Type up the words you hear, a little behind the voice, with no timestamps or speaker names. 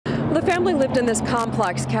The family lived in this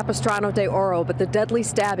complex, Capistrano de Oro, but the deadly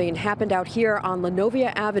stabbing happened out here on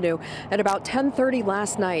Lenovia Avenue at about 10:30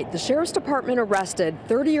 last night. The sheriff's department arrested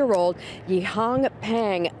 30-year-old Yihang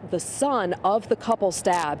Pang, the son of the couple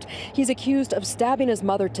stabbed. He's accused of stabbing his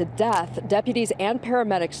mother to death. Deputies and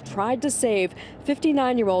paramedics tried to save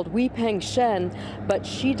 59-year-old Wei Peng Shen, but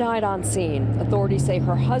she died on scene. Authorities say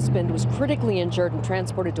her husband was critically injured and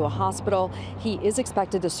transported to a hospital. He is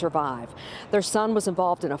expected to survive. Their son was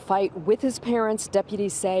involved in a fight with his parents,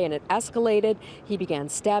 deputies say, and it escalated. He began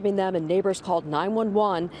stabbing them and neighbors called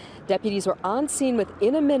 911. Deputies were on scene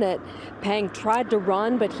within a minute. Pang tried to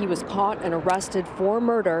run, but he was caught and arrested for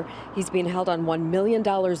murder. He's being held on $1 million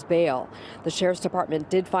bail. The sheriff's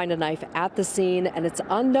department did find a knife at the scene, and it's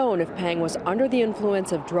unknown if Pang was under the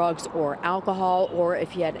influence of drugs or alcohol or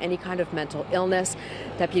if he had any kind of mental illness.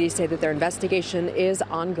 Deputies say that their investigation is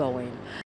ongoing.